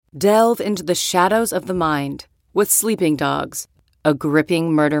Delve into the shadows of the mind with Sleeping Dogs, a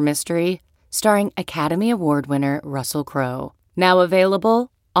gripping murder mystery starring Academy Award winner Russell Crowe. Now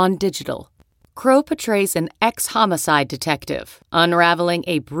available on digital. Crowe portrays an ex-homicide detective unraveling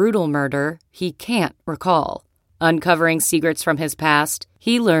a brutal murder he can't recall. Uncovering secrets from his past,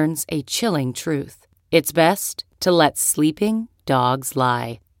 he learns a chilling truth. It's best to let sleeping dogs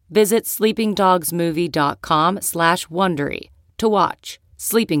lie. Visit sleepingdogsmovie.com/Wondery to watch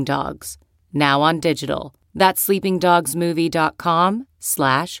Sleeping Dogs, now on digital. That's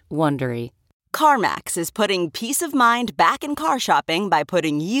sleepingdogsmovie.com/Wondery. CarMax is putting peace of mind back in car shopping by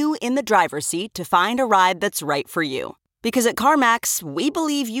putting you in the driver's seat to find a ride that's right for you. Because at CarMax, we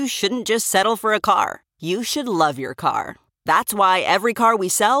believe you shouldn't just settle for a car. You should love your car. That's why every car we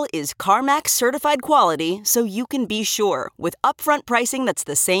sell is CarMax certified quality, so you can be sure with upfront pricing that's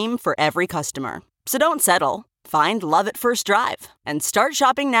the same for every customer. So don't settle. Find love at first drive and start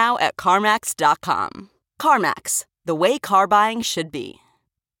shopping now at CarMax.com. CarMax, the way car buying should be.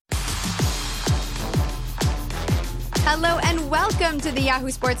 Hello and welcome to the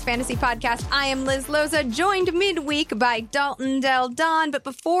Yahoo Sports Fantasy Podcast. I am Liz Loza, joined midweek by Dalton Del Don. But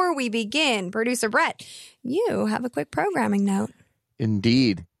before we begin, producer Brett, you have a quick programming note.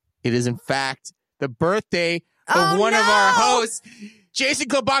 Indeed. It is, in fact, the birthday of one of our hosts. Jason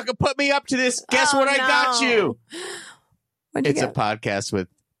Klobaka put me up to this. Guess what I got you? It's a podcast with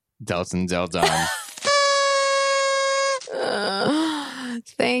Dalton Del Don.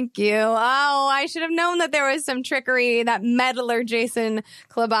 Thank you. Oh, I should have known that there was some trickery that meddler Jason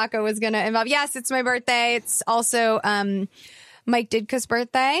Klobaka was going to involve. Yes, it's my birthday. It's also Mike Ditka's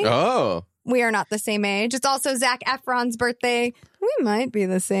birthday. Oh. We are not the same age. It's also Zac Efron's birthday. We might be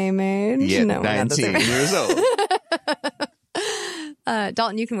the same age. Yeah, no, 19 years old.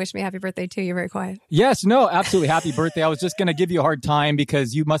 Dalton, you can wish me happy birthday too. You're very quiet. Yes, no, absolutely. Happy birthday. I was just going to give you a hard time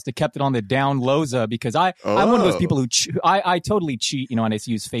because you must have kept it on the down loza because I'm one of those people who I totally cheat, and I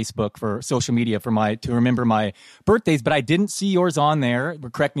use Facebook for social media to remember my birthdays, but I didn't see yours on there.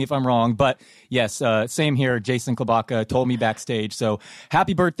 Correct me if I'm wrong, but yes, same here. Jason Klobaka told me backstage. So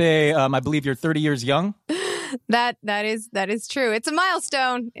happy birthday. I believe you're 30 years young. That is true. It's a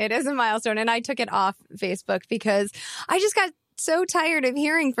milestone. It is a milestone. And I took it off Facebook because I just got so tired of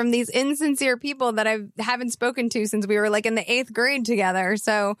hearing from these insincere people that I haven't spoken to since we were in the 8th grade together.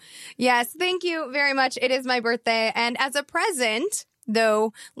 So yes, thank you very much. It is my birthday. And as a present,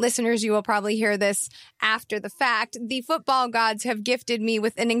 though listeners, you will probably hear this after the fact, the football gods have gifted me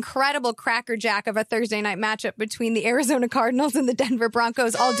with an incredible crackerjack of a Thursday night matchup between the Arizona Cardinals and the Denver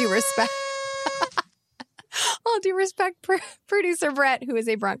Broncos. All due respect. All due respect, producer Brett, who is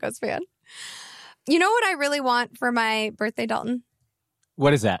a Broncos fan. You know what I really want for my birthday, Dalton?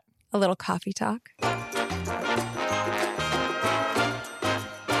 What is that? A little coffee talk.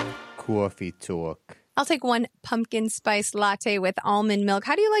 Coffee talk. I'll take one pumpkin spice latte with almond milk.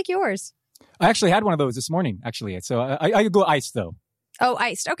 How do you like yours? I actually had one of those this morning, actually. So I go iced, though. Oh,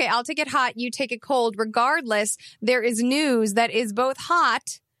 iced. Okay, I'll take it hot. You take it cold. Regardless, there is news that is both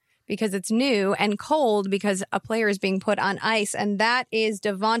hot because it's new and cold because a player is being put on ice. And that is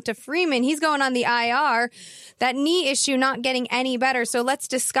Devonta Freeman. He's going on the IR. That knee issue not getting any better. So let's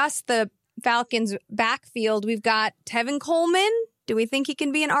discuss the Falcons backfield. We've got Tevin Coleman. Do we think he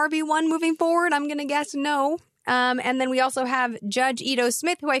can be an RB1 moving forward? I'm going to guess no. And then we also have Judge Ito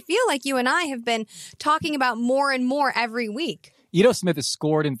Smith, who I feel like you and I have been talking about more and more every week. Ito Smith has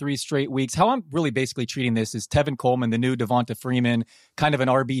scored in 3 straight weeks. How I'm really basically treating this is Tevin Coleman, the new Devonta Freeman, kind of an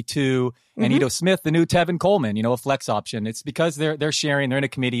RB2, and Ito Smith, the new Tevin Coleman, a flex option. It's because they're sharing, they're in a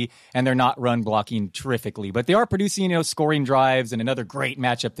committee, and they're not run blocking terrifically. But they are producing, scoring drives and another great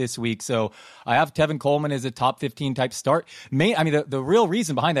matchup this week. So I have Tevin Coleman as a top 15 type start. The real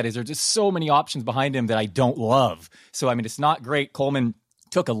reason behind that is there's just so many options behind him that I don't love. So, it's not great. Coleman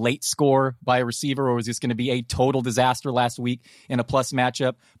took a late score by a receiver, or was this going to be a total disaster last week in a plus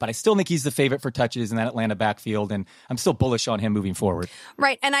matchup? But I still think he's the favorite for touches in that Atlanta backfield, and I'm still bullish on him moving forward.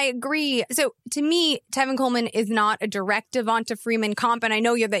 Right, and I agree. So to me, Tevin Coleman is not a direct Devonta Freeman comp, and I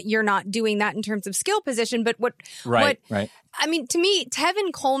know that you're not doing that in terms of skill position, but Right. To me,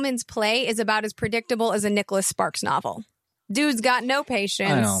 Tevin Coleman's play is about as predictable as a Nicholas Sparks novel. Dude's got no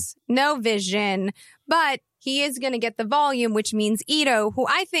patience, no vision, but he is going to get the volume, which means Ito, who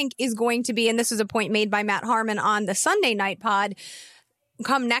I think is going to be, and this was a point made by Matt Harmon on the Sunday night pod,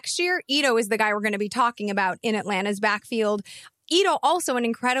 come next year, Ito is the guy we're going to be talking about in Atlanta's backfield. Ito, also an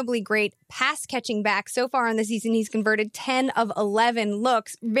incredibly great pass catching back. So far on the season, he's converted 10 of 11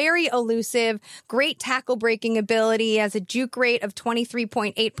 looks. Very elusive, great tackle breaking ability, has a juke rate of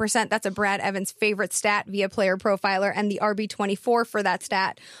 23.8%. That's a Brad Evans favorite stat via Player Profiler, and the RB24 for that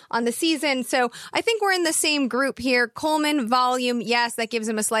stat on the season. So I think we're in the same group here. Coleman, volume, yes, that gives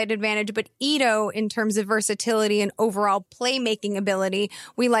him a slight advantage, but Ito, in terms of versatility and overall playmaking ability,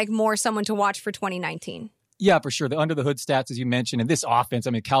 we like more someone to watch for 2019. Yeah, for sure. The under-the-hood stats, as you mentioned, and this offense,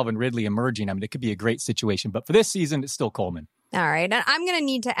 Calvin Ridley emerging, it could be a great situation. But for this season, it's still Coleman. All right. And I'm going to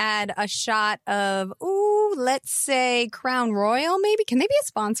need to add a shot of, let's say Crown Royal, maybe. Can they be a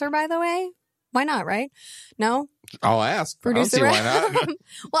sponsor, by the way? Why not, right? No? I'll ask. Producer, I don't see why not.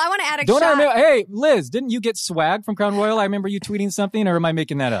 Well, I want to add a shot. Hey, Liz, didn't you get swag from Crown Royal? I remember you tweeting something, or am I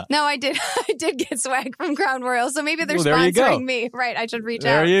making that up? No, I did. I did get swag from Crown Royal, so maybe they're sponsoring me. Right, I should reach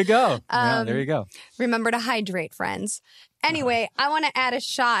out. There you go. There you go. Remember to hydrate, friends. Anyway, I want to add a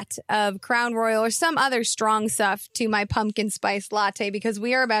shot of Crown Royal or some other strong stuff to my pumpkin spice latte because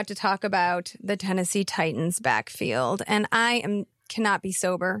we are about to talk about the Tennessee Titans backfield, and I cannot be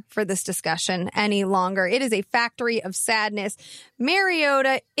sober for this discussion any longer. It is a factory of sadness.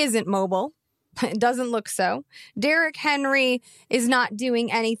 Mariota isn't mobile. It doesn't look so. Derrick Henry is not doing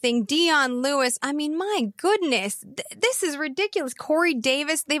anything. Dion Lewis, my goodness, this is ridiculous. Corey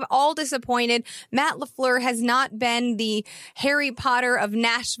Davis, they've all disappointed. Matt LaFleur has not been the Harry Potter of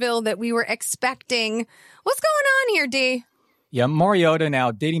Nashville that we were expecting. What's going on here, D? Yeah, Mariota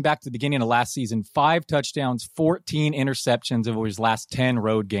now, dating back to the beginning of last season, 5 touchdowns, 14 interceptions over his last 10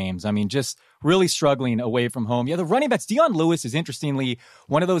 road games. Just really struggling away from home. Yeah, the running backs, Dion Lewis is interestingly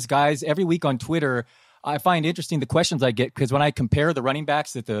one of those guys every week on Twitter. I find interesting the questions I get because when I compare the running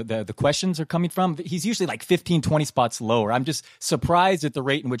backs that the questions are coming from, he's usually like 15, 20 spots lower. I'm just surprised at the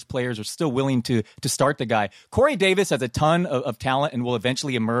rate in which players are still willing to start the guy. Corey Davis has a ton of talent and will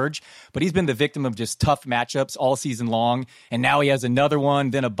eventually emerge, but he's been the victim of just tough matchups all season long. And now he has another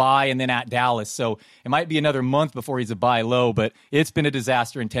one, then a bye, and then at Dallas. So it might be another month before he's a buy low, but it's been a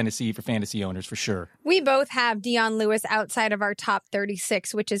disaster in Tennessee for fantasy owners for sure. We both have Dion Lewis outside of our top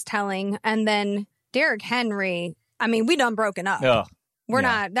 36, which is telling. And then Derrick Henry, we done broken up. We're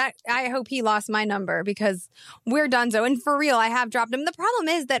not. I hope he lost my number because we're donezo. And for real, I have dropped him. The problem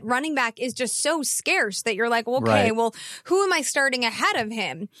is that running back is just so scarce that you're like, well, who am I starting ahead of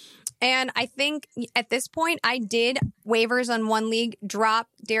him? And I think at this point, I did waivers on one league drop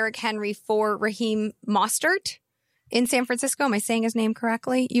Derrick Henry for Raheem Mostert in San Francisco. Am I saying his name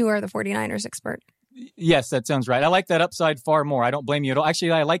correctly? You are the 49ers expert. Yes, that sounds right. I like that upside far more. I don't blame you at all.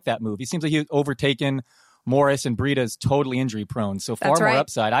 Actually, I like that move. He seems like he's overtaken Morris, and Breida is totally injury prone. So far more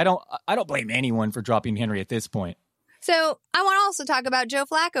upside. I don't blame anyone for dropping Henry at this point. So I want to also talk about Joe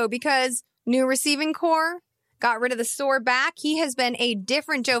Flacco because new receiving core, got rid of the sore back. He has been a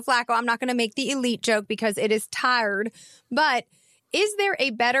different Joe Flacco. I'm not going to make the elite joke because it is tired, but is there a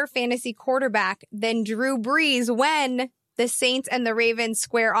better fantasy quarterback than Drew Brees when the Saints and the Ravens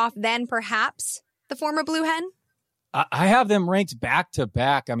square off than perhaps the former Blue Hen? I have them ranked back to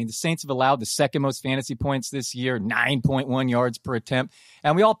back. The Saints have allowed the second most fantasy points this year, 9.1 yards per attempt.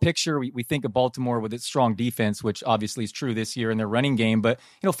 And we all picture, we think of Baltimore with its strong defense, which obviously is true this year in their running game. But,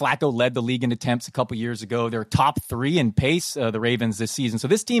 Flacco led the league in attempts a couple years ago. They're top 3 in pace, the Ravens this season. So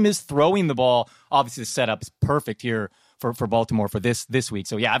this team is throwing the ball. Obviously, the setup is perfect here for Baltimore for this week.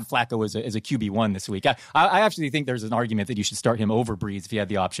 So, yeah, I have Flacco as a QB1 this week. I actually think there's an argument that you should start him over Brees if you had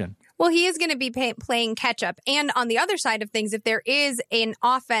the option. Well, he is going to be playing catch-up. And on the other side of things, if there is an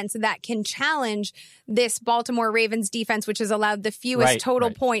offense that can challenge this Baltimore Ravens defense, which has allowed the fewest total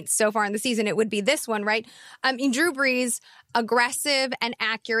points so far in the season, it would be this one, right? Drew Brees, aggressive and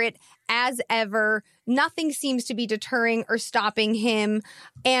accurate as ever. Nothing seems to be deterring or stopping him.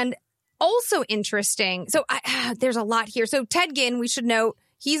 And also interesting. So there's a lot here. So Ted Ginn, we should note,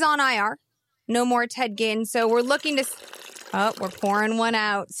 he's on IR. No more Ted Ginn. So we're looking to... Oh, we're pouring one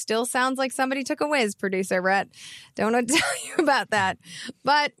out. Still sounds like somebody took a whiz, producer Brett. Don't know to tell you about that.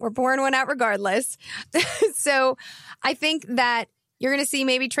 But we're pouring one out regardless. So I think that you're going to see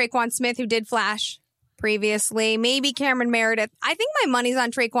maybe Traquan Smith, who did flash previously, maybe Cameron Meredith. I think my money's on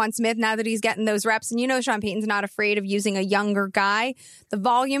Traquan Smith now that he's getting those reps. And Sean Payton's not afraid of using a younger guy. The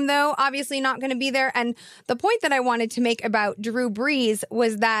volume, though, obviously not going to be there. And the point that I wanted to make about Drew Brees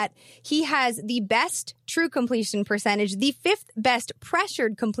was that he has the best true completion percentage, the 5th best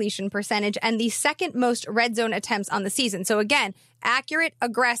pressured completion percentage, and the 2nd most red zone attempts on the season. So again, accurate,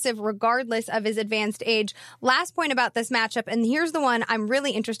 aggressive, regardless of his advanced age. Last point about this matchup, and here's the one I'm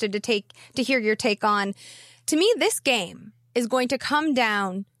really interested to hear your take on. To me, this game is going to come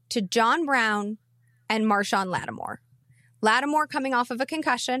down to John Brown and Marshawn Lattimore. Lattimore coming off of a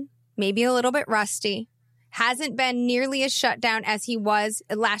concussion, maybe a little bit rusty, hasn't been nearly as shut down as he was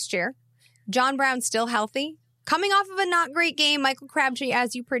last year. John Brown still healthy. Coming off of a not great game, Michael Crabtree,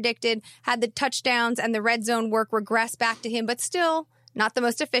 as you predicted, had the touchdowns and the red zone work regress back to him, but still not the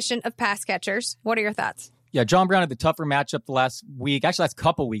most efficient of pass catchers. What are your thoughts? Yeah, John Brown had the tougher matchup the last week. Actually, last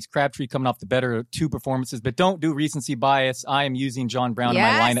couple weeks. Crabtree coming off the better 2 performances. But don't do recency bias. I am using John Brown in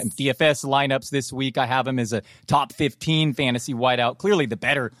my lineup. In DFS lineups this week, I have him as a top 15 fantasy wideout. Clearly the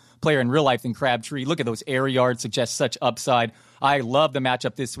better player in real life than Crabtree. Look at those air yards, suggest such upside. I love the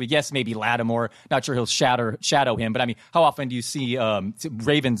matchup this week. Yes, maybe Lattimore. Not sure he'll shadow him, but I mean, how often do you see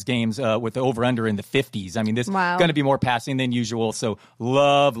Ravens games with the over-under in the 50s? I mean, this is going to be more passing than usual. So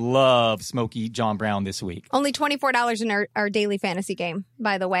love Smokey John Brown this week. Only $24 in our daily fantasy game,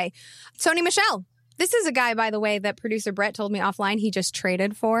 by the way. Sony Michel. This is a guy, by the way, that producer Brett told me offline he just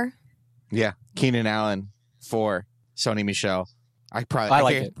traded for. Yeah, Keenan Allen for Sony Michel. I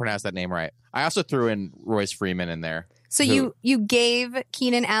can't pronounce that name right. I also threw in Royce Freeman in there. So you gave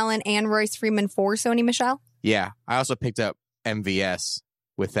Keenan Allen and Royce Freeman for Sony Michel? Yeah. I also picked up MVS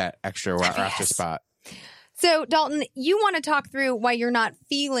with that extra roster spot. So, Dalton, you want to talk through why you're not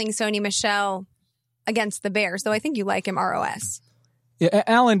feeling Sony Michel against the Bears, though I think you like him ROS. Yeah,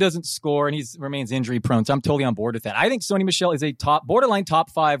 Allen doesn't score, and he remains injury prone, so I'm totally on board with that. I think Sony Michel is a borderline top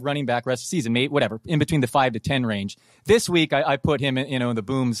 5 running back rest of the season, whatever, in between the 5 to 10 range. This week, I put him in the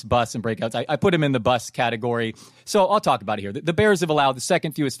booms, busts, and breakouts. I put him in the bust category. So I'll talk about it here. The Bears have allowed the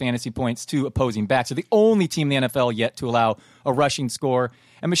second fewest fantasy points to opposing backs. They're the only team in the NFL yet to allow a rushing score.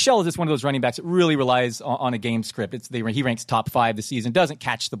 And Michel is just one of those running backs that really relies on a game script. He ranks top 5 this season, doesn't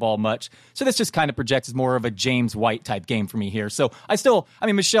catch the ball much. So this just kind of projects as more of a James White type game for me here. So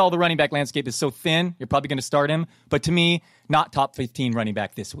Michel, the running back landscape is so thin, you're probably going to start him. But to me, not top 15 running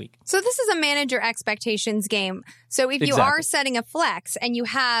back this week. So this is a manage your expectations game. So if you are setting a flex and you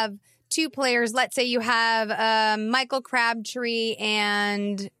have 2 players, let's say you have Michael Crabtree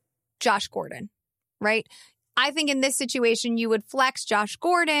and Josh Gordon, right? I think in this situation, you would flex Josh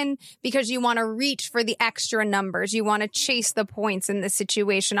Gordon because you want to reach for the extra numbers. You want to chase the points in this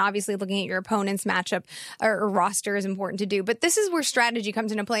situation. Obviously, looking at your opponent's matchup or roster is important to do. But this is where strategy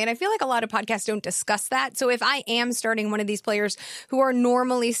comes into play. And I feel like a lot of podcasts don't discuss that. So if I am starting one of these players who are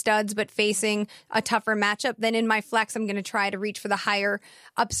normally studs but facing a tougher matchup, then in my flex, I'm going to try to reach for the higher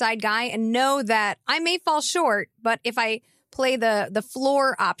upside guy and know that I may fall short. But if I play the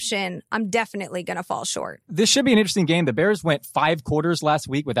floor option, I'm definitely going to fall short. This should be an interesting game. The Bears went 5 quarters last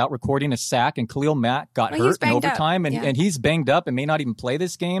week without recording a sack, and Khalil Mack got hurt in overtime, and he's banged up and may not even play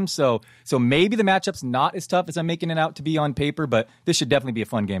this game. So maybe the matchup's not as tough as I'm making it out to be on paper, but this should definitely be a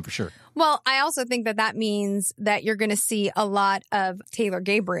fun game for sure. Well, I also think that means that you're going to see a lot of Taylor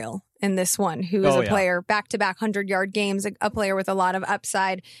Gabriel in this one, who is a player, back-to-back 100-yard games, a player with a lot of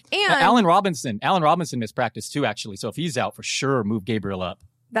upside. And Allen Robinson missed practice too, actually. So if he's out, for sure, move Gabriel up.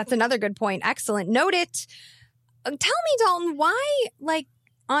 That's another good point. Excellent. Note it. Tell me, Dalton, why,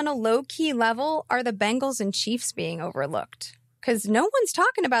 on a low-key level, are the Bengals and Chiefs being overlooked? Because no one's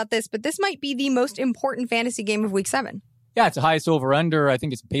talking about this, but this might be the most important fantasy game of Week 7. Yeah, it's the highest over-under. I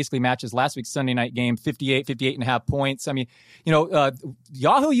think it basically matches last week's Sunday night game, 58.5 points. I mean,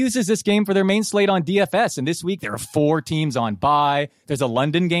 Yahoo uses this game for their main slate on DFS, and this week there are 4 teams on bye. There's a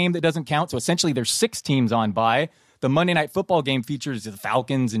London game that doesn't count, so essentially there's 6 teams on bye. The Monday Night Football game features the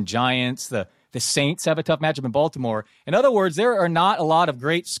Falcons and Giants. The Saints have a tough matchup in Baltimore. In other words, there are not a lot of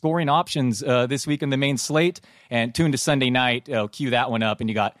great scoring options this week in the main slate. And tune to Sunday night, cue that one up, and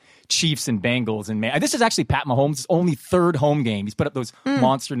you got Chiefs and Bengals. And this is actually Pat Mahomes' only 3rd home game. He's put up those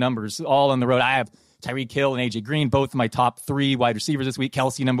monster numbers all on the road. I have Tyreek Hill and A.J. Green, both of my top 3 wide receivers this week.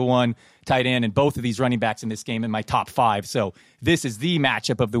 Kelsey, number 1, tight end, and both of these running backs in this game in my top 5. So this is the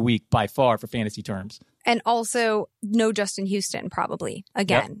matchup of the week by far for fantasy terms. And also, no Justin Houston, probably,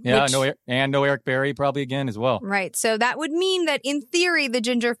 again. Yep. Yeah, no Eric Berry, probably again as well. Right. So that would mean that, in theory, the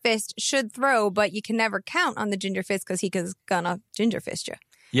Ginger Fist should throw, but you can never count on the Ginger Fist because he's gonna Ginger Fist you.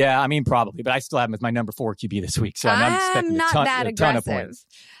 Yeah, I mean, probably. But I still have him as my number 4 QB this week. So I'm expecting a ton of points.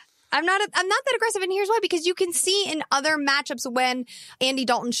 I'm not that aggressive, and here's why. Because you can see in other matchups when Andy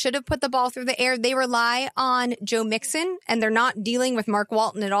Dalton should have put the ball through the air, they rely on Joe Mixon, and they're not dealing with Mark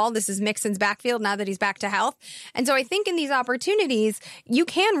Walton at all. This is Mixon's backfield now that he's back to health. And so I think in these opportunities, you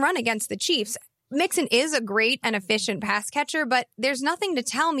can run against the Chiefs. Mixon is a great and efficient pass catcher, but there's nothing to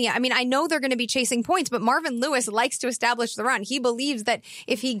tell me. I mean, I know they're going to be chasing points, but Marvin Lewis likes to establish the run. He believes that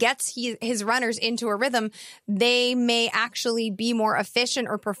if he gets his runners into a rhythm, they may actually be more efficient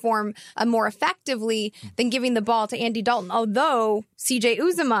or perform more effectively than giving the ball to Andy Dalton. Although CJ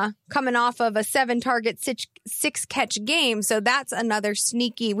Uzomah coming off of a 7-target, 6-catch game, so that's another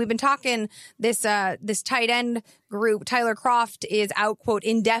sneaky. We've been talking this tight end group. Tyler Kroft is out, quote,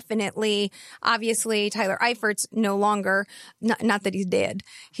 indefinitely. Obviously, Tyler Eifert's no longer, not that he's dead.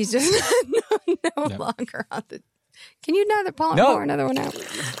 He's just no longer on the. Can you pour another one out?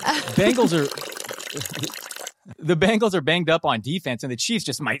 The Bengals are banged up on defense, and the Chiefs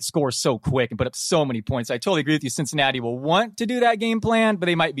just might score so quick and put up so many points. I totally agree with you. Cincinnati will want to do that game plan, but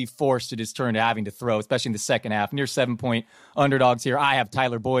they might be forced to just turn to having to throw, especially in the second half. Near 7-point underdogs here. I have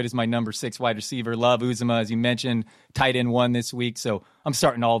Tyler Boyd as my number 6 wide receiver. Love Uzomah, as you mentioned, tight end 1 this week. So I'm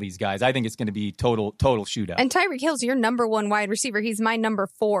starting all these guys. I think it's going to be total shootout. And Tyreek Hill's your number 1 wide receiver. He's my number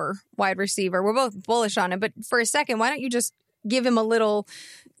 4 wide receiver. We're both bullish on him. But for a second, why don't you just give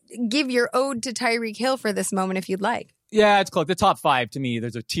your ode to Tyreek Hill for this moment if you'd like? Yeah, it's close. The top 5 to me,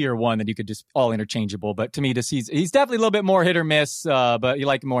 there's a tier 1 that you could just all interchangeable. But to me, he's definitely a little bit more hit or miss. But you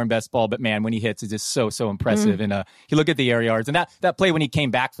like him more in best ball. But man, when he hits, it's just so impressive. And you look at the air yards and that play when he came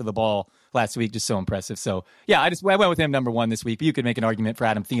back for the ball last week, just so impressive. So yeah, I went with him number 1 this week. But you could make an argument for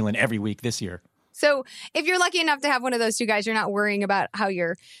Adam Thielen every week this year. So if you're lucky enough to have one of those 2 guys, you're not worrying about how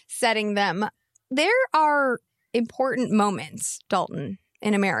you're setting them. There are important moments, Dalton,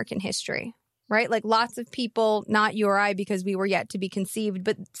 in American history, right? Like lots of people, not you or I, because we were yet to be conceived,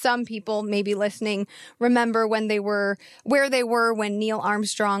 but some people maybe listening remember where they were when Neil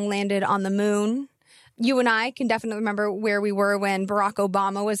Armstrong landed on the moon. You and I can definitely remember where we were when Barack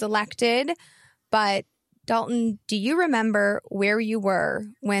Obama was elected. But Dalton, do you remember where you were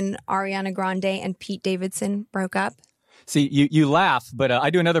when Ariana Grande and Pete Davidson broke up? See, you laugh, but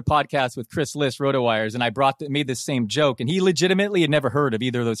I do another podcast with Chris Liss, RotoWires, and I made this same joke, and he legitimately had never heard of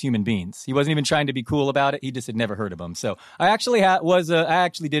either of those human beings. He wasn't even trying to be cool about it. He just had never heard of them. So I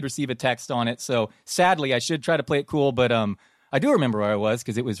actually did receive a text on it. So sadly, I should try to play it cool, but I do remember where I was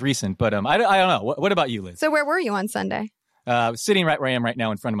because it was recent. But I don't know. What about you, Liz? So where were you on Sunday? Sitting right where I am right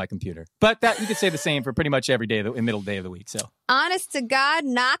now in front of my computer. But that you could say the same for pretty much every day, the middle day of the week. So honest to God,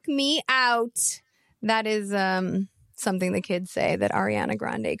 knock me out. That is something the kids say that Ariana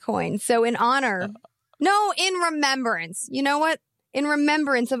Grande coined. So in remembrance. You know what? In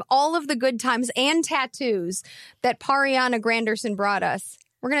remembrance of all of the good times and tattoos that Pariana Granderson brought us,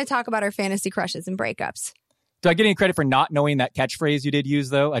 we're going to talk about our fantasy crushes and breakups. Do I get any credit for not knowing that catchphrase you did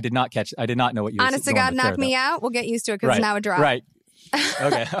use, though? I did not know what you were honest to God, knock me out. We'll get used to it because it's now a drop. Right.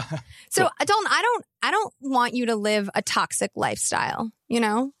 Okay. So, Dalton, I don't want you to live a toxic lifestyle. You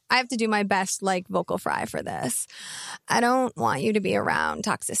know, I have to do my best, like vocal fry for this. I don't want you to be around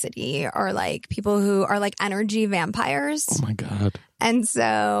toxicity or like people who are like energy vampires. Oh my God. And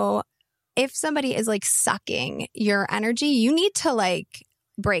so if somebody is like sucking your energy, you need to like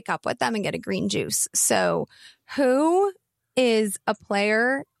break up with them and get a green juice. So who is a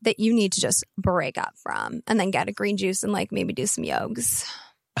player that you need to just break up from and then get a green juice and like maybe do some yogs?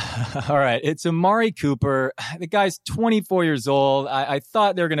 All right. It's Amari Cooper. The guy's 24 years old. I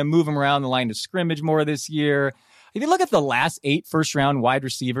thought they were going to move him around the line of scrimmage more this year. If you look at the last 8 first-round wide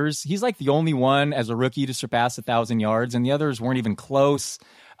receivers, he's like the only one as a rookie to surpass 1,000 yards, and the others weren't even close.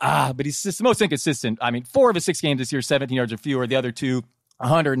 But he's just the most inconsistent. I mean, 4 of his 6 games this year, 17 yards or fewer. The other 2,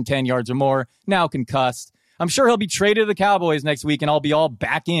 110 yards or more. Now concussed. I'm sure he'll be traded to the Cowboys next week, and I'll be all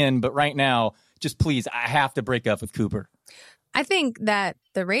back in. But right now, just please, I have to break up with Cooper. I think that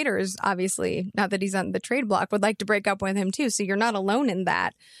the Raiders, obviously, not that he's on the trade block, would like to break up with him too. So you're not alone in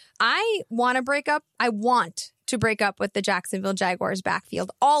that. I want to break up with the Jacksonville Jaguars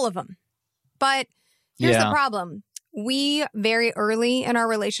backfield, all of them. But here's the problem. We, very early in our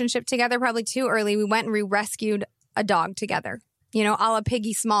relationship together, probably too early, we went and we rescued a dog together. You know, a la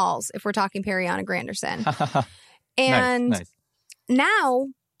Piggy Smalls, if we're talking Pariana Granderson. And nice. Now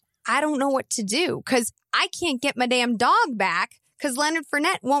I don't know what to do because I can't get my damn dog back because Leonard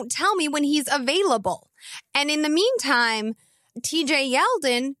Fournette won't tell me when he's available. And in the meantime, TJ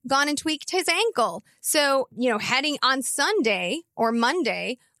Yeldon gone and tweaked his ankle. So, you know, heading on Sunday or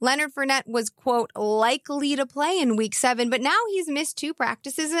Monday, Leonard Fournette was, quote, likely to play in week 7, but now he's missed 2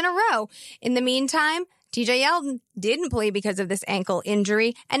 practices in a row. In the meantime, TJ Yeldon didn't play because of this ankle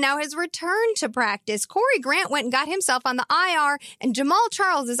injury and now has returned to practice. Corey Grant went and got himself on the IR and Jamal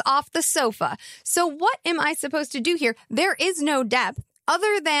Charles is off the sofa. So what am I supposed to do here? There is no depth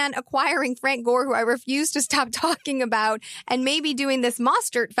other than acquiring Frank Gore, who I refuse to stop talking about, and maybe doing this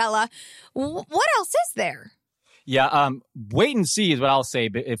Mostert fella, what else is there? Yeah, wait and see is what I'll say.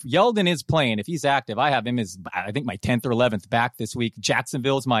 But if Yeldon is playing, if he's active, I have him as, I think, my 10th or 11th back this week.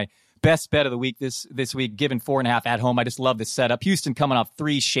 Jacksonville's my best bet of the week this week, given 4.5 at home. I just love the setup. Houston coming off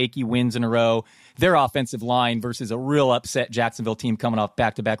 3 shaky wins in a row. Their offensive line versus a real upset Jacksonville team coming off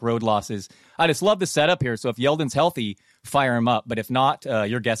back-to-back road losses. I just love the setup here. So if Yeldon's healthy, fire him up. But if not,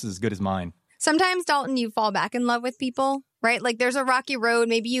 your guess is as good as mine. Sometimes, Dalton, you fall back in love with people, right? Like there's a rocky road.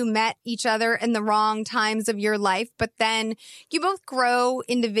 Maybe you met each other in the wrong times of your life, but then you both grow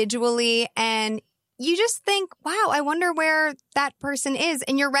individually and you just think, wow, I wonder where that person is.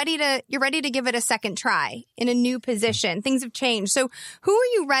 And you're ready to give it a second try in a new position. Things have changed. So who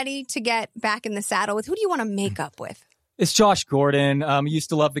are you ready to get back in the saddle with? Who do you want to make up with? It's Josh Gordon. Used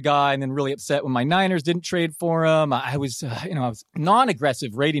to love the guy and then really upset when my Niners didn't trade for him. I was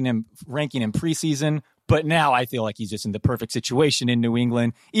non-aggressive ranking him preseason, but now I feel like he's just in the perfect situation in New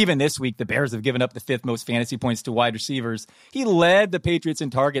England. Even this week, the Bears have given up the 5th most fantasy points to wide receivers. He led the Patriots in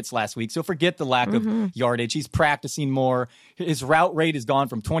targets last week, so forget the lack of yardage. He's practicing more. His route rate has gone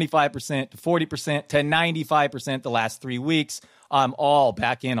from 25% to 40% to 95% the last 3 weeks. I'm all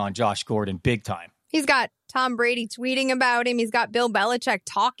back in on Josh Gordon big time. He's got Tom Brady tweeting about him. He's got Bill Belichick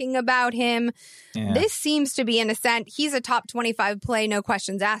talking about him. Yeah. This seems to be an ascent. He's a top 25 play, no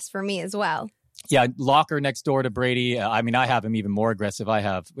questions asked for me as well. Yeah, Locker next door to Brady. I have him even more aggressive.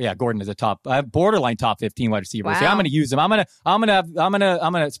 Gordon is a borderline top 15 wide receiver. Wow. So I'm going to use him.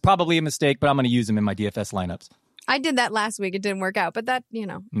 It's probably a mistake, but I'm going to use him in my DFS lineups. I did that last week. It didn't work out, but that,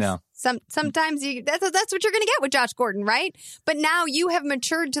 no. Sometimes that's what you're going to get with Josh Gordon, right? But now you have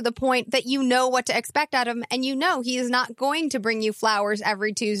matured to the point that you know what to expect out of him, and you know he is not going to bring you flowers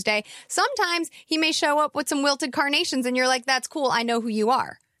every Tuesday. Sometimes he may show up with some wilted carnations, and you're like, "That's cool. I know who you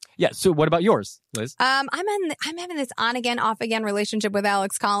are." Yeah. So what about yours, Liz? I'm having this on again, off again relationship with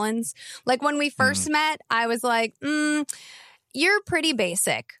Alex Collins. Like when we first met, I was like, "You're pretty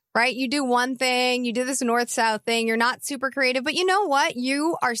basic." Right? You do one thing, you do this north-south thing, you're not super creative, but you know what?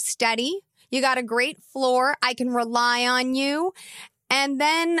 You are steady. You got a great floor. I can rely on you. And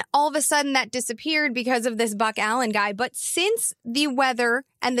then all of a sudden that disappeared because of this Buck Allen guy. But since the weather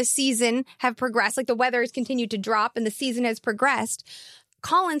and the season have progressed, like the weather has continued to drop and the season has progressed,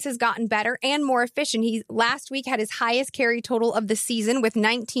 Collins has gotten better and more efficient. He last week had his highest carry total of the season with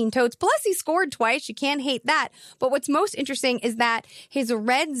 19 totes. Plus, he scored twice. You can't hate that. But what's most interesting is that his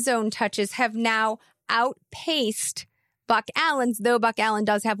red zone touches have now outpaced Buck Allen's, though Buck Allen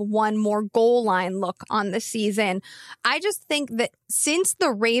does have one more goal line look on the season. I just think that since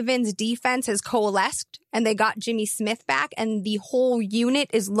the Ravens defense has coalesced and they got Jimmy Smith back and the whole unit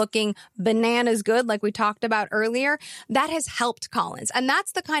is looking bananas good, like we talked about earlier, that has helped Collins. And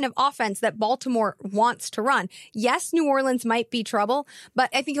that's the kind of offense that Baltimore wants to run. Yes, New Orleans might be trouble, but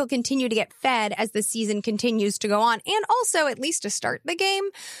I think he'll continue to get fed as the season continues to go on. And also, at least to start the game,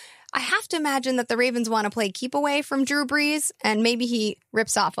 I have to imagine that the Ravens want to play keep away from Drew Brees, and maybe he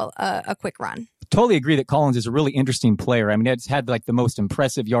rips off a quick run. Totally agree that Collins is a really interesting player. I mean, it's had like the most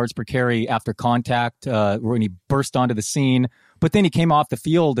impressive yards per carry after contact when he burst onto the scene. But then he came off the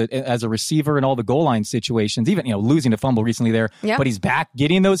field as a receiver in all the goal line situations, even, losing a fumble recently there. Yep. But he's back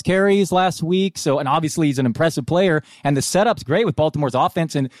getting those carries last week. So, and obviously he's an impressive player. And the setup's great with Baltimore's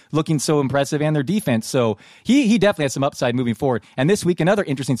offense and looking so impressive and their defense. So he definitely has some upside moving forward. And this week, another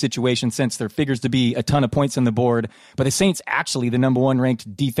interesting situation since there figures to be a ton of points on the board. But the Saints actually the number 1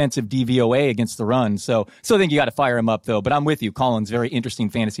 ranked defensive DVOA against the run. So I think you got to fire him up, though. But I'm with you. Collins, very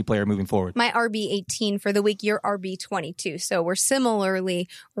interesting fantasy player moving forward. My RB 18 for the week, your RB 22. So we're similarly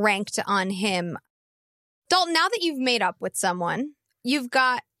ranked on him. Dalton, now that you've made up with someone, you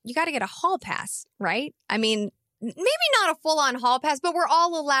got to get a hall pass, right? I mean, maybe not a full-on hall pass, but we're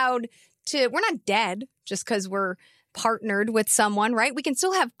all allowed to, we're not dead just because we're partnered with someone, right? We can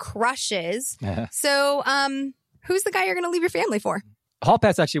still have crushes. So who's the guy you're going to leave your family for? Hall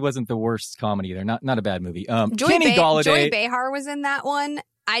Pass actually wasn't the worst comedy there. Not a bad movie. Kenny Galladay. Joy Behar was in that one.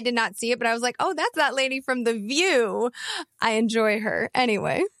 I did not see it, but I was like, oh, that's that lady from The View. I enjoy her.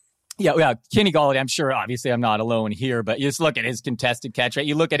 Anyway. Yeah. Kenny Galladay, I'm sure, obviously, I'm not alone here, but you just look at his contested catch rate.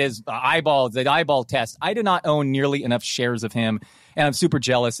 You look at his the eyeball test. I do not own nearly enough shares of him, and I'm super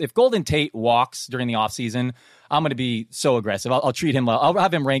jealous. If Golden Tate walks during the offseason, I'm going to be so aggressive. I'll treat him well. I'll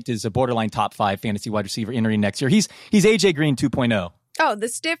have him ranked as a borderline top 5 fantasy wide receiver entering next year. He's AJ Green 2.0. Oh, the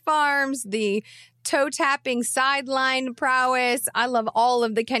stiff arms, the toe-tapping sideline prowess. I love all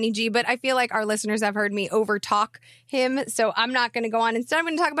of the Kenny G, but I feel like our listeners have heard me overtalk him, so I'm not going to go on. Instead, I'm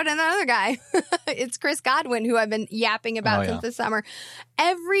going to talk about another guy. It's Chris Godwin, who I've been yapping about since the summer.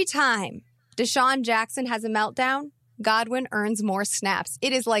 Every time Deshaun Jackson has a meltdown, Godwin earns more snaps.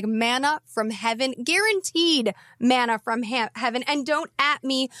 It is like manna from heaven, guaranteed manna from heaven. And don't at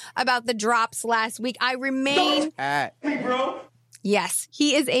me about the drops last week. I remain... Don't at me, bro. Yes,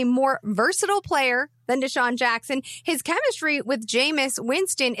 he is a more versatile player than Deshaun Jackson. His chemistry with Jameis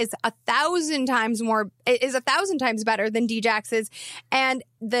Winston is 1,000 times better than D-Jax's. And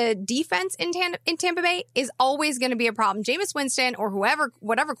the defense in Tampa Bay is always going to be a problem. Jameis Winston or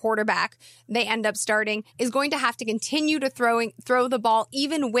whatever quarterback they end up starting is going to have to continue to throw the ball,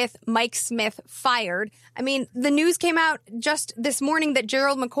 even with Mike Smith fired. I mean, the news came out just this morning that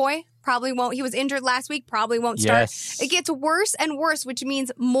Gerald McCoy probably won't. He was injured last week, probably won't start. Yes. It gets worse and worse, which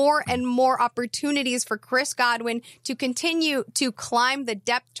means more and more opportunities for Chris Godwin to continue to climb the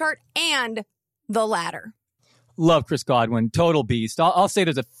depth chart and the ladder. Love Chris Godwin, total beast. I'll say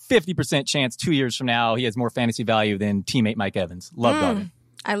there's a 50% chance 2 years from now he has more fantasy value than teammate Mike Evans. Love Godwin.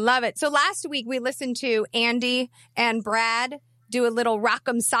 I love it. So last week we listened to Andy and Brad do a little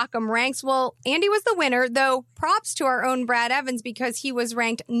Rock'em Sock'em ranks. Well, Andy was the winner, though props to our own Brad Evans because he was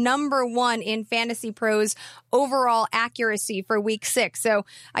ranked number 1 in Fantasy Pros overall accuracy for week 6. So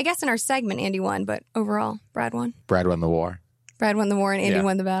I guess in our segment, Andy won, but overall, Brad won. Brad won the war. Brad won the war and Andy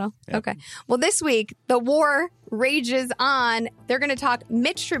won the battle? Yeah. Okay. Well, this week, the war rages on. They're going to talk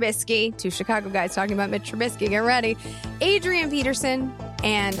Mitch Trubisky, 2 Chicago guys talking about Mitch Trubisky. Get ready. Adrian Peterson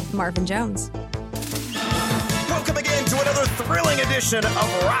and Marvin Jones. Welcome again to another thrilling edition of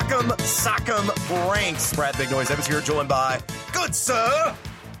Rock'em Sock'em Ranks. Brad Big Noise Evans here, joined by Good Sir,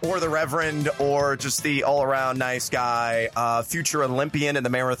 or the Reverend, or just the all-around nice guy, future Olympian in the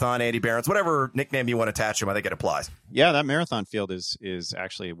marathon, Andy Behrens. Whatever nickname you want to attach him, I think it applies. Yeah, that marathon field is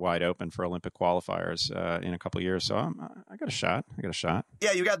actually wide open for Olympic qualifiers in a couple of years. So I got a shot.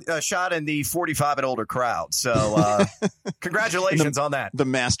 Yeah, you got a shot in the 45 and older crowd. So congratulations on that. The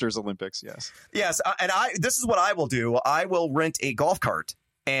Masters Olympics, yes. Yes, and this is what I will do. I will rent a golf cart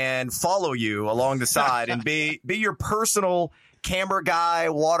and follow you along the side and be your personal camera guy,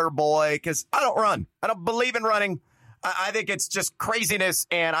 water boy, because I don't run. I don't believe in running. I think it's just craziness,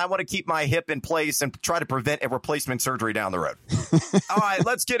 and I want to keep my hip in place and try to prevent a replacement surgery down the road. All right,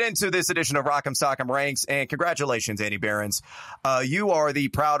 let's get into this edition of Rock'em Sock'em Ranks, and congratulations, Andy Behrens. You are the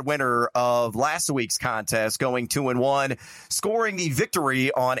proud winner of last week's contest, going 2-1, scoring the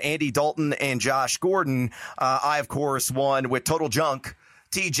victory on Andy Dalton and Josh Gordon. I, of course, won with Total Junk,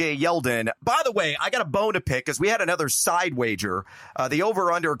 TJ Yeldon. By the way, I got a bone to pick because we had another side wager. The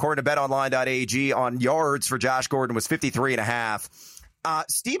over-under, according to betonline.ag, on yards for Josh Gordon was 53.5.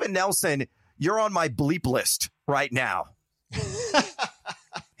 Steven Nelson, you're on my bleep list right now.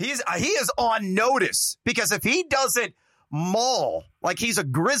 He is on notice because if he doesn't maul like he's a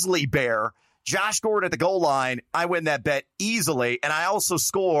grizzly bear Josh Gordon at the goal line, I win that bet easily. And I also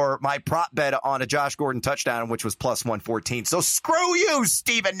score my prop bet on a Josh Gordon touchdown, which was plus 114. So screw you,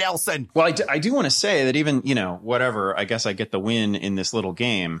 Steven Nelson. Well, I do want to say that even, whatever, I guess I get the win in this little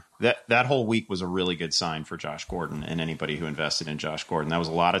game. That whole week was a really good sign for Josh Gordon and anybody who invested in Josh Gordon. That was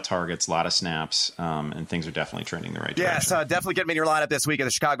a lot of targets, a lot of snaps, and things are definitely trending the right direction. Yes, definitely get him in your lineup this week. And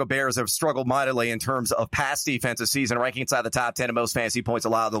the Chicago Bears have struggled mightily in terms of pass defense this season, ranking inside the top 10 in most fantasy points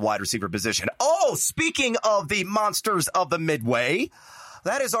allowed to the wide receiver position. Oh, speaking of the monsters of the Midway,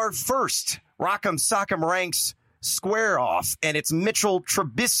 that is our first Rock'em Sock'em Ranks square off, and it's Mitchell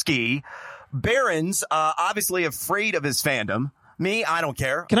Trubisky. Behrens, obviously afraid of his fandom. Me, I don't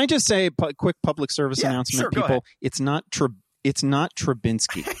care. Can I just say a quick public service announcement, sure, people? It's not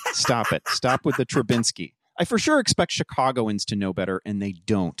Trubinsky. Stop it. Stop with the Trubinsky. I for sure expect Chicagoans to know better, and they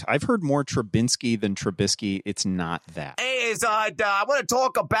don't. I've heard more Trubinsky than Trubisky. It's not that. Hey, I want to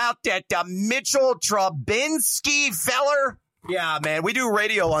talk about that Mitchell Trubinsky feller. Yeah, man, we do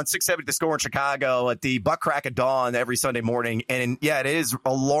radio on 670 The Score in Chicago at the butt crack of dawn every Sunday morning. And yeah, it is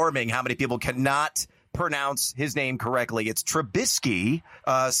alarming how many people cannot pronounce his name correctly. It's Trubisky.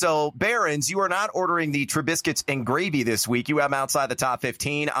 So, Behrens, you are not ordering the Trubiscuits and gravy this week. You have him outside the top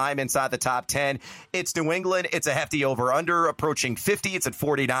 15. I'm inside the top 10. It's New England. It's a hefty over-under approaching 50. It's at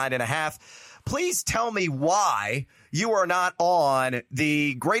 49.5. Please tell me why you are not on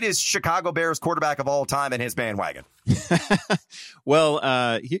the greatest Chicago Bears quarterback of all time in his bandwagon.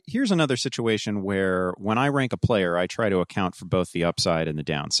 Well, here's another situation where when I rank a player, I try to account for both the upside and the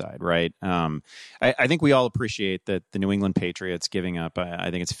downside, right? I think we all appreciate that the New England Patriots giving up,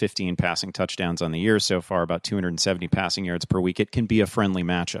 I think it's 15 passing touchdowns on the year so far, about 270 passing yards per week. It can be a friendly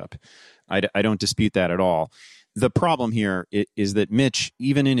matchup. I don't dispute that at all. The problem here is that Mitch,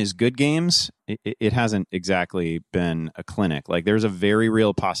 even in his good games, it hasn't exactly been a clinic. Like, there's a very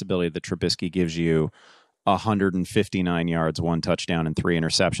real possibility that Trubisky gives you 159 yards, 1 touchdown, and 3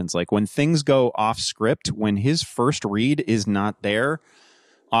 interceptions. Like, when things go off script, when his first read is not there,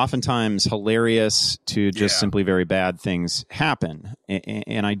 oftentimes hilarious to just simply very bad things happen.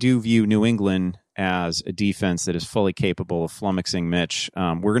 And I do view New England as a defense that is fully capable of flummoxing Mitch.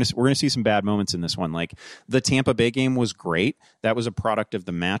 We're gonna see some bad moments in this one. Like, the Tampa Bay game was great. That was a product of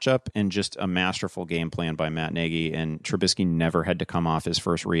the matchup and just a masterful game plan by Matt Nagy. And Trubisky never had to come off his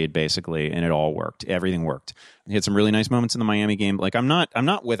first read, basically, and it all worked. Everything worked. He had some really nice moments in the Miami game. Like, I'm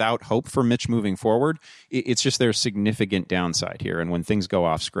not without hope for Mitch moving forward. It's just there's significant downside here, and when things go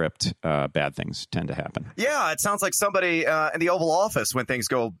off script, bad things tend to happen. Yeah, it sounds like somebody in the Oval Office when things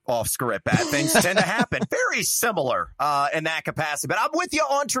go off script. Bad things tend to happen. Very similar in that capacity. But I'm with you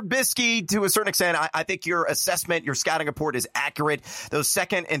on Trubisky to a certain extent. I think your assessment, your scouting report is accurate. Those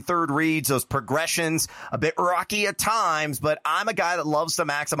second and third reads, those progressions, a bit rocky at times, but I'm a guy that loves to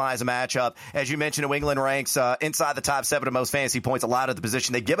maximize a matchup. As you mentioned, New England ranks inside the top 7 of most fantasy points allowed at the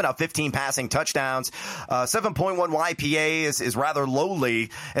position. They've given up 15 passing touchdowns. 7.1 YPA is rather lowly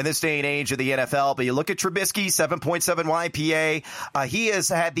in this day and age of the NFL. But you look at Trubisky, 7.7 YPA. He has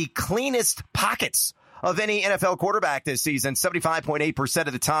had the cleanest pockets of any NFL quarterback this season, 75.8%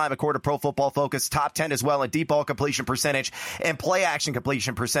 of the time, according to Pro Football Focus, top 10 as well in deep ball completion percentage and play action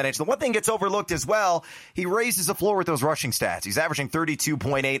completion percentage. The one thing gets overlooked as well, he raises the floor with those rushing stats. He's averaging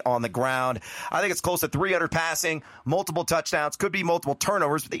 32.8 on the ground. I think it's close to 300 passing, multiple touchdowns, could be multiple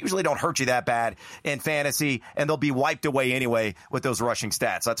turnovers, but they usually don't hurt you that bad in fantasy, and they'll be wiped away anyway with those rushing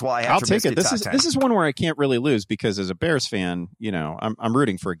stats. That's why I have I'll take it. This is one where I can't really lose because as a Bears fan, I'm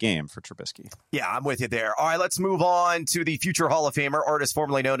rooting for a game for Trubisky. Yeah, I'm with you there. All right, let's move on to the future Hall of Famer, artist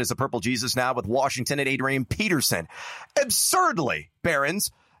formerly known as the Purple Jesus, now with Washington, and Adrian Peterson. Absurdly,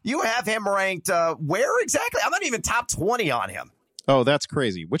 Barons, you have him ranked where exactly? I'm not even top 20 on him. Oh, that's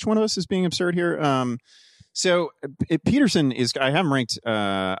crazy. Which one of us is being absurd here? So Peterson is, I have him ranked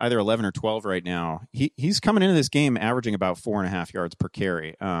either 11 or 12 right now. He's coming into this game averaging about 4.5 yards per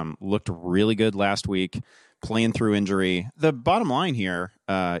carry. Looked really good last week, playing through injury. The bottom line here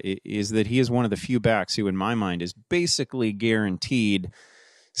is that he is one of the few backs who, in my mind, is basically guaranteed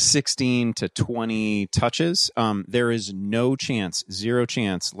 16 to 20 touches. There is no chance, zero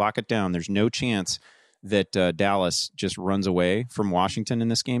chance, lock it down. There's no chance that Dallas just runs away from Washington in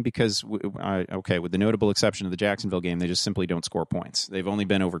this game because, with the notable exception of the Jacksonville game, they just simply don't score points. They've only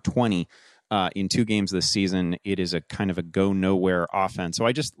been over 20 in 2 games this season. It is a kind of a go-nowhere offense. So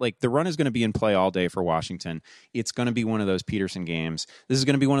I just, the run is going to be in play all day for Washington. It's going to be one of those Peterson games. This is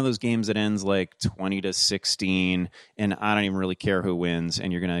going to be one of those games that ends 20-16, and I don't even really care who wins,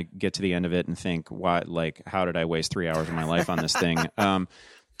 and you're going to get to the end of it and think, how did I waste 3 hours of my life on this thing?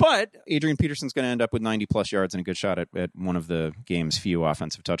 But Adrian Peterson's going to end up with 90-plus yards and a good shot at one of the game's few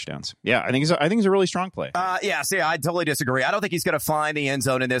offensive touchdowns. Yeah, I think he's a really strong play. I totally disagree. I don't think he's going to find the end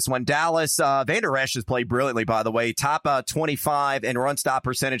zone in this one. Dallas, Van Der Esch has played brilliantly, by the way. Top 25 in run stop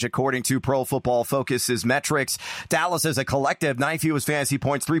percentage according to Pro Football Focus's metrics. Dallas as a collective, 9th fewest fantasy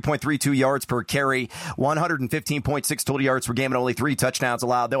points, 3.32 yards per carry, 115.6 total yards per game, and only 3 touchdowns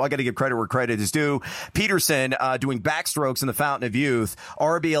allowed. Though I got to give credit where credit is due. Peterson doing backstrokes in the fountain of youth.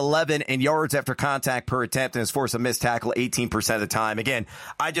 RB 11 in yards after contact per attempt, and has forced a missed tackle 18% of the time. Again,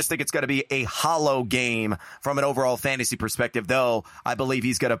 I just think it's going to be a hollow game from an overall fantasy perspective, though I believe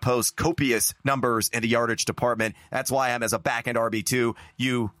he's going to post copious numbers in the yardage department. That's why I'm as a back-end RB2.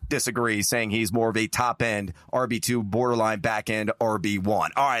 You disagree, saying he's more of a top-end RB2, borderline back-end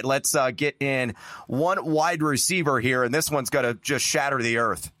RB1. All right, let's get in one wide receiver here, and this one's going to just shatter the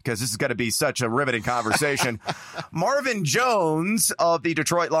earth because this is going to be such a riveting conversation. Marvin Jones of the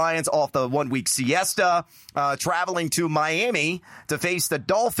Detroit Lions off the 1-week siesta, traveling to Miami to face the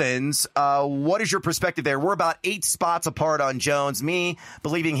Dolphins. What is your perspective there? We're about 8 spots apart on Jones. Me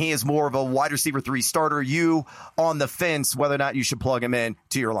believing he is more of a wide receiver 3 starter. You on the fence whether or not you should plug him in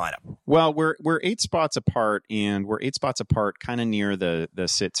to your lineup. Well, we're 8 spots apart, and we're 8 spots apart kind of near the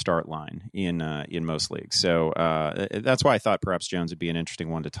sit start line in most leagues. So that's why I thought perhaps Jones would be an interesting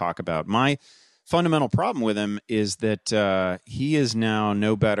one to talk about. My fundamental problem with him is that he is now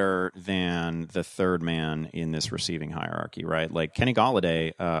no better than the third man in this receiving hierarchy, right? Like Kenny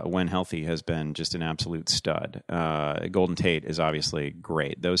Golladay, when healthy, has been just an absolute stud. Golden Tate is obviously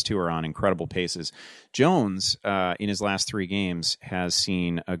great. Those two are on incredible paces. Jones, in his last 3 games, has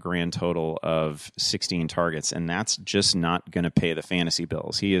seen a grand total of 16 targets, and that's just not going to pay the fantasy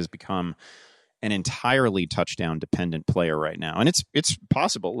bills. He has become an entirely touchdown dependent player right now. And it's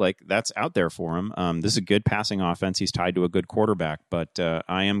possible, like, that's out there for him. This is a good passing offense. He's tied to a good quarterback, but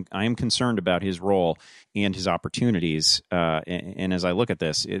I am concerned about his role and his opportunities. And as I look at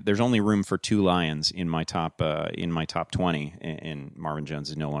this, there's only room for 2 Lions in my top 20, and Marvin Jones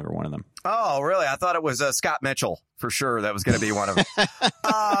is no longer one of them. Oh, really? I thought it was Scott Mitchell for sure. That was going to be one of them.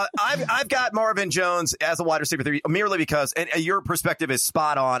 I've got Marvin Jones as a wide receiver 3 merely because, and your perspective is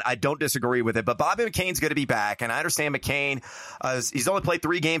spot on. I don't disagree with it, but Bobby McCain's going to be back. And I understand McCain, he's only played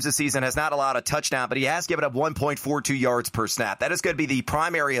 3 games this season, has not allowed a touchdown, but he has given up 1.42 yards per snap. That is going to be the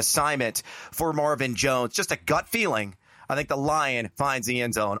primary assignment for Marvin Jones. Just a gut feeling. I think the Lion finds the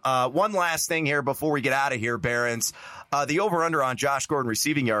end zone. One last thing here before we get out of here, Barons. The over-under on Josh Gordon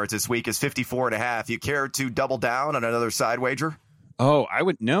receiving yards this week is 54.5. You care to double down on another side wager? Oh, I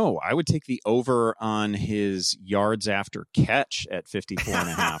would take the over on his yards after catch at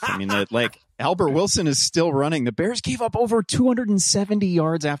 54.5. I mean, Albert Wilson is still running. The Bears gave up over 270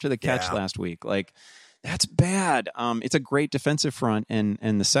 yards after the catch last week. Like, that's bad. It's a great defensive front,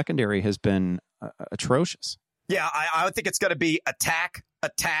 and the secondary has been atrocious. Yeah, I would think it's going to be attack,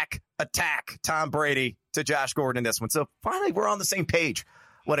 Tom Brady to Josh Gordon in this one. So finally, we're on the same page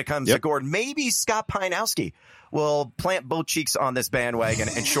when it comes to Gordon. Maybe Scott Pianowski will plant both cheeks on this bandwagon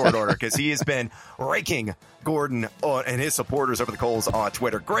in short order because he has been raking Gordon and his supporters over the coals on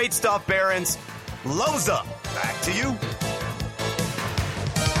Twitter. Great stuff, Barons. Loza, back to you.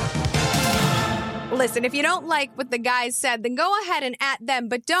 Listen, if you don't like what the guys said, then go ahead and at them,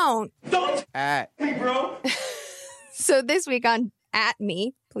 but don't At me, bro. So this week on At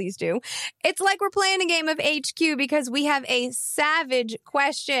Me, please do. It's like we're playing a game of HQ because we have a savage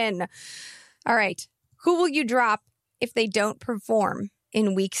question. All right. Who will you drop if they don't perform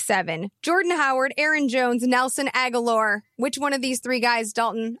in week 7? Jordan Howard, Aaron Jones, Nelson Aguilar. Which one of these 3 guys,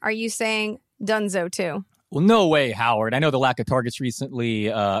 Dalton, are you saying Dunzo to? Well, no way, Howard. I know the lack of targets recently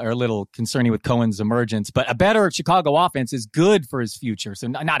are a little concerning with Cohen's emergence, but a better Chicago offense is good for his future. So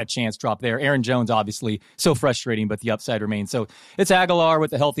not a chance drop there. Aaron Jones, obviously, so frustrating, but the upside remains. So it's Aguilar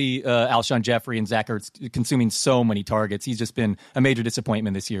with the healthy Alshon Jeffrey and Zach Ertz consuming so many targets. He's just been a major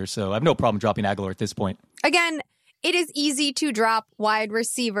disappointment this year. So I have no problem dropping Aguilar at this point. Again, it is easy to drop wide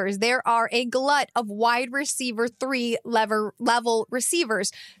receivers. There are a glut of wide receiver 3 level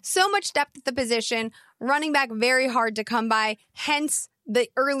receivers. So much depth at the position. Running back very hard to come by. Hence the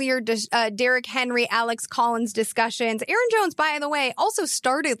earlier Derrick Henry, Alex Collins discussions. Aaron Jones, by the way, also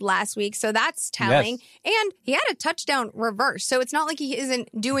started last week, so that's telling. Yes. And he had a touchdown reverse, so it's not like he isn't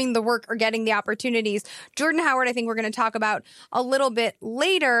doing the work or getting the opportunities. Jordan Howard, I think we're going to talk about a little bit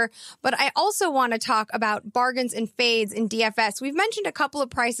later, but I also want to talk about bargains and fades in DFS. We've mentioned a couple of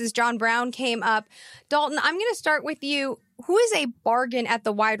prices. John Brown came up. Dalton, I'm going to start with you. Who is a bargain at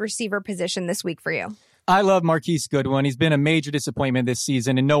the wide receiver position this week for you? I love Marquise Goodwin. He's been a major disappointment this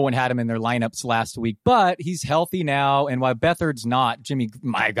season, and no one had him in their lineups last week. But he's healthy now, and while Beathard's not,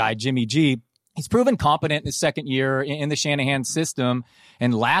 my guy, Jimmy G, he's proven competent in his second year in the Shanahan system.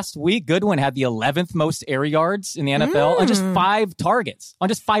 And last week, Goodwin had the 11th most air yards in the NFL on just 5 targets.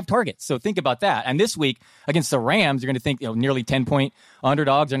 So think about that. And this week, against the Rams, you're going to think nearly 10-point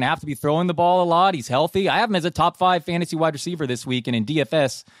underdogs are going to have to be throwing the ball a lot. He's healthy. I have him as a top 5 fantasy wide receiver this week, and in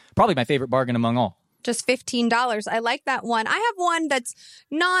DFS, probably my favorite bargain among all. Just $15. I like that one. I have one that's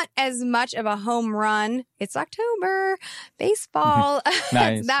not as much of a home run. It's October. Baseball.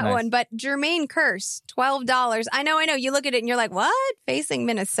 Nice. That one. But Jermaine Kearse, $12. I know. You look at it and you're like, what? Facing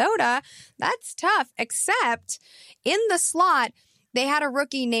Minnesota? That's tough. Except in the slot, they had a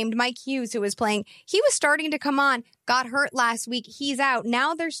rookie named Mike Hughes who was playing. He was starting to come on, got hurt last week. He's out.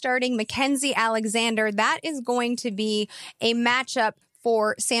 Now they're starting Mackenzie Alexander. That is going to be a matchup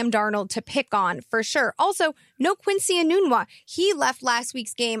for Sam Darnold to pick on for sure. Also, no Quincy Enunwa. He left last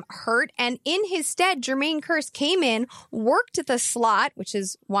week's game hurt, and in his stead, Jermaine Kearse came in, worked the slot, which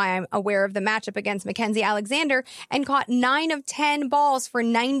is why I'm aware of the matchup against Mackenzie Alexander, and caught 9 of 10 balls for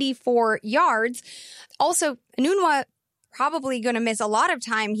 94 yards. Also, Enunwa probably going to miss a lot of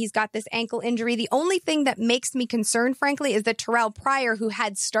time. He's got this ankle injury. The only thing that makes me concerned, frankly, is that Terrell Pryor, who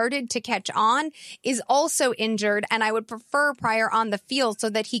had started to catch on, is also injured, and I would prefer Pryor on the field so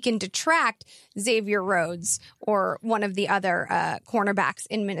that he can detract Xavier Rhodes or one of the other cornerbacks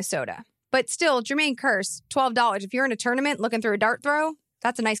in Minnesota. But still, Jermaine Kearse, $12. If you're in a tournament looking through a dart throw,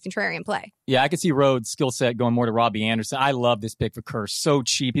 that's a nice contrarian play. Yeah, I could see Rhodes' skill set going more to Robbie Anderson. I love this pick for Kearse. So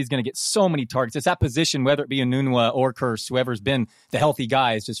cheap. He's going to get so many targets. It's that position, whether it be Enunwa or Kearse, whoever's been the healthy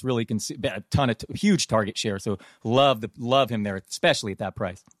guy is just really a ton of huge target share. So love him there, especially at that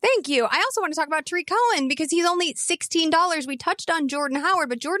price. Thank you. I also want to talk about Tarik Cohen because he's only $16. We touched on Jordan Howard,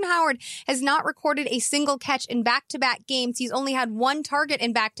 but Jordan Howard has not recorded a single catch in back-to-back games. He's only had one target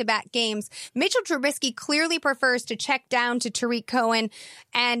in back-to-back games. Mitchell Trubisky clearly prefers to check down to Tarik Cohen,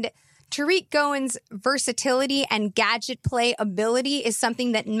 and Tarik Cohen's versatility and gadget play ability is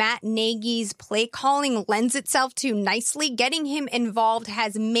something that Matt Nagy's play calling lends itself to nicely. Getting him involved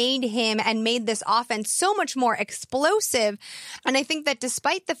has made him and made this offense so much more explosive. And I think that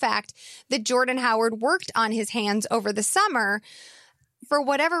despite the fact that Jordan Howard worked on his hands over the summer, for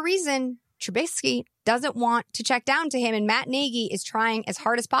whatever reason, Trubisky doesn't want to check down to him, and Matt Nagy is trying as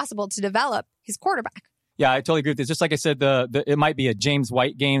hard as possible to develop his quarterback. Yeah, I totally agree with this. Just like I said, it might be a James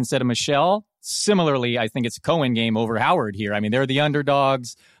White game instead of Michelle. Similarly, I think it's a Cohen game over Howard here. I mean, they're the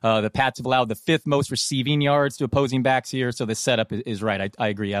underdogs. The Pats have allowed the 5th most receiving yards to opposing backs here, so the setup is right. I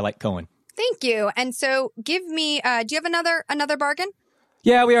agree. I like Cohen. Thank you. And so give me, do you have another bargain?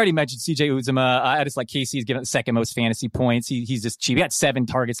 Yeah, we already mentioned CJ Uzomah. I just like Casey's given the second most fantasy points. He's just cheap. He had 7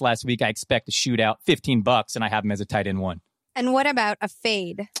 targets last week. I expect a shootout, $15, and I have him as a tight end 1. And what about a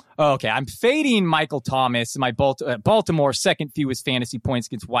fade? Okay, I'm fading Michael Thomas. My Baltimore second fewest fantasy points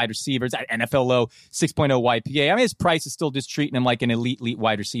against wide receivers at NFL low, 6.0 YPA. I mean, his price is still just treating him like an elite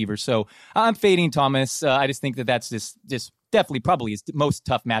wide receiver. So I'm fading Thomas. I just think that's just definitely probably his most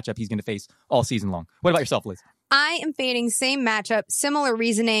tough matchup he's going to face all season long. What about yourself, Liz? I am fading same matchup, similar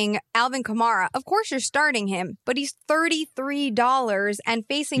reasoning, Alvin Kamara. Of course, you're starting him, but he's $33 and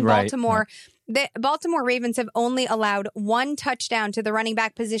facing Baltimore. The Baltimore Ravens have only allowed 1 touchdown to the running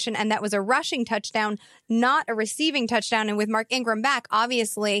back position, and that was a rushing touchdown, not a receiving touchdown. And with Mark Ingram back,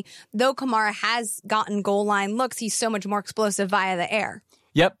 obviously, though Kamara has gotten goal line looks, he's so much more explosive via the air.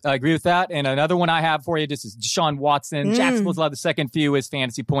 Yep, I agree with that. And another one I have for you just is Deshaun Watson. Jacksonville's allowed the second fewest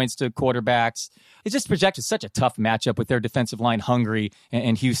fantasy points to quarterbacks. It just projects such a tough matchup with their defensive line hungry,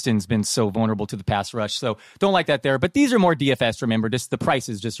 and Houston's been so vulnerable to the pass rush. So don't like that there. But these are more DFS, remember. Just the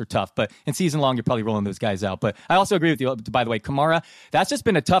prices just are tough. But in season long, you're probably rolling those guys out. But I also agree with you, by the way, Kamara, that's just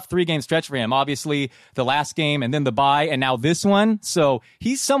been a tough 3-game stretch for him. Obviously, the last game and then the bye and now this one. So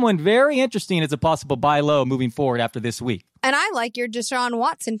he's someone very interesting as a possible buy low moving forward after this week. And I like your Deshaun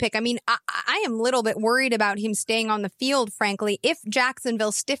Watson pick. I mean, I am a little bit worried about him staying on the field, frankly. If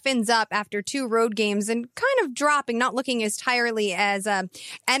Jacksonville stiffens up after 2 road games and kind of dropping, not looking as tirely as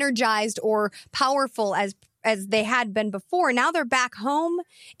energized or powerful as they had been before. Now they're back home.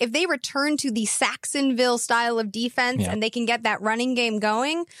 If they return to the Saxonville style of defense and they can get that running game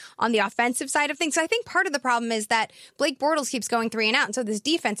going on the offensive side of things. So I think part of the problem is that Blake Bortles keeps going 3 and out. And so this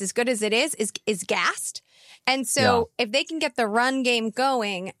defense, as good as it is gassed. And so if they can get the run game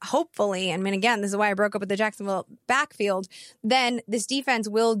going, hopefully, I mean, again, this is why I broke up with the Jacksonville backfield, then this defense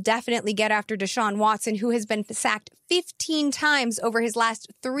will definitely get after Deshaun Watson, who has been sacked 15 times over his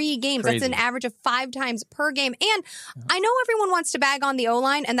last 3 games. Crazy. That's an average of 5 times per game. And I know everyone wants to bag on the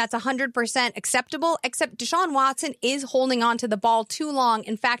O-line, and that's 100% acceptable, except Deshaun Watson is holding on to the ball too long.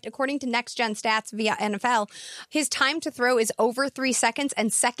 In fact, according to Next Gen Stats via NFL, his time to throw is over 3 seconds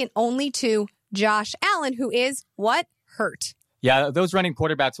and second only to Josh Allen, who is hurt. Yeah, those running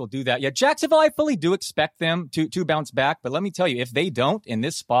quarterbacks will do that. Yeah, Jacksonville, I fully do expect them to bounce back. But let me tell you, if they don't in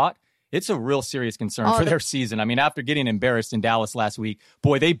this spot, it's a real serious concern for their season. I mean, after getting embarrassed in Dallas last week,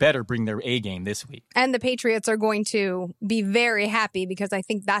 boy, they better bring their A game this week. And the Patriots are going to be very happy because I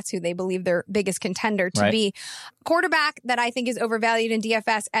think that's who they believe their biggest contender to be. Quarterback that I think is overvalued in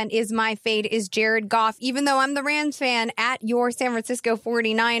DFS and is my fade is Jared Goff. Even though I'm the Rams fan at your San Francisco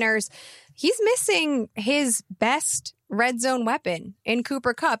 49ers, he's missing his best red zone weapon in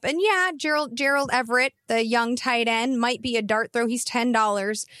Cooper Kupp. And yeah, Gerald Everett, the young tight end, might be a dart throw. He's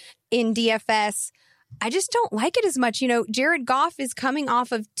 $10 in DFS. I just don't like it as much. You know, Jared Goff is coming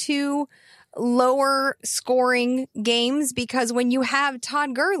off of 2 lower scoring games because when you have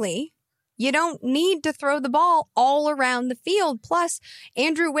Todd Gurley, you don't need to throw the ball all around the field. Plus,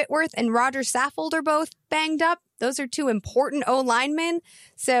 Andrew Whitworth and Roger Saffold are both banged up. Those are 2 important O-linemen.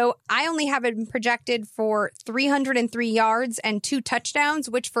 So I only have it projected for 303 yards and 2 touchdowns,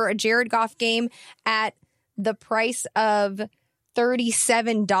 which for a Jared Goff game at the price of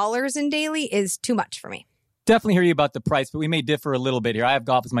 $37 in daily is too much for me. Definitely hear you about the price, but we may differ a little bit here. I have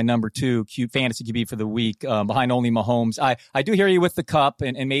Goff as my number 2 fantasy QB for the week, behind only Mahomes. I do hear you with the Cup,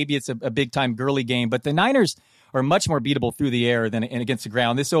 and maybe it's a big-time Gurley game, but the Niners are much more beatable through the air than against the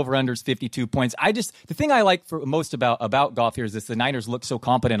ground. This over-under is 52 points. The thing I like most about Goff here is this: the Niners look so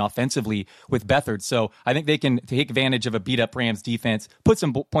competent offensively with Beathard. So I think they can take advantage of a beat-up Rams defense, put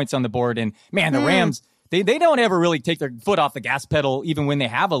some points on the board, and man, the Rams. They don't ever really take their foot off the gas pedal, even when they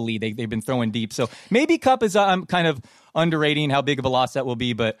have a lead. They've been throwing deep. So maybe Kupp is kind of underrating how big of a loss that will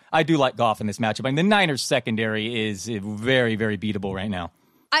be, but I do like Goff in this matchup. I mean, the Niners secondary is very, very beatable right now.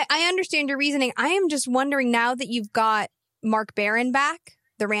 I understand your reasoning. I am just wondering, now that you've got Mark Barron back,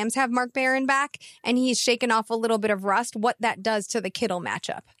 the Rams have Mark Barron back, and he's shaken off a little bit of rust, what that does to the Kittle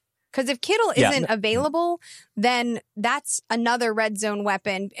matchup. Because if Kittle isn't available, then that's another red zone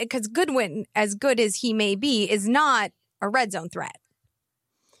weapon. Because Goodwin, as good as he may be, is not a red zone threat.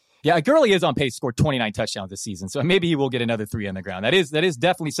 Yeah, Gurley is on pace to score 29 touchdowns this season, so maybe he will get another 3 on the ground. That is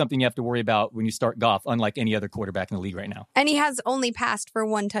definitely something you have to worry about when you start Goff, unlike any other quarterback in the league right now. And he has only passed for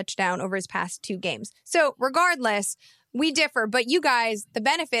 1 touchdown over his past 2 games. So regardless, we differ, but you guys, the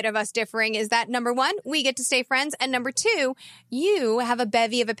benefit of us differing is that, number 1, we get to stay friends, and number 2, you have a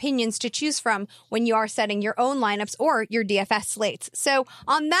bevy of opinions to choose from when you are setting your own lineups or your DFS slates. So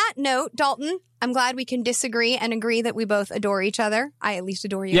on that note, Dalton, I'm glad we can disagree and agree that we both adore each other. I at least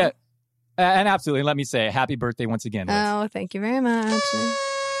adore you. Yeah, and absolutely. Let me say happy birthday once again, Liz. Oh, thank you very much.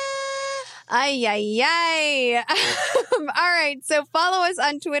 Ay, ay, ay. All right. So follow us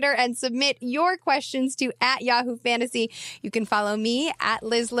on Twitter and submit your questions to @YahooFantasy. You can follow me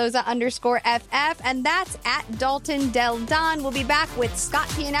 @LizLoza_FF, and that's @DaltonDelDon. We'll be back with Scott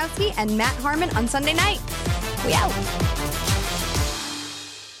Pianowski and Matt Harmon on Sunday night. We out.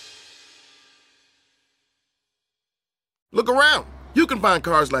 Look around. You can find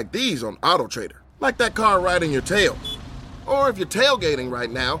cars like these on AutoTrader, like that car right in your tail. Or if you're tailgating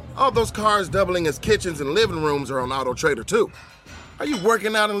right now, all those cars doubling as kitchens and living rooms are on AutoTrader too. Are you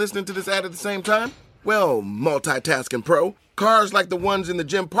working out and listening to this ad at the same time? Well, multitasking pro, cars like the ones in the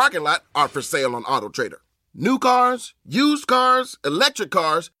gym parking lot are for sale on AutoTrader. New cars, used cars, electric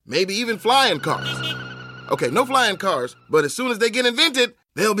cars, maybe even flying cars. Okay, no flying cars, but as soon as they get invented,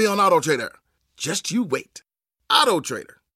 they'll be on AutoTrader. Just you wait. AutoTrader.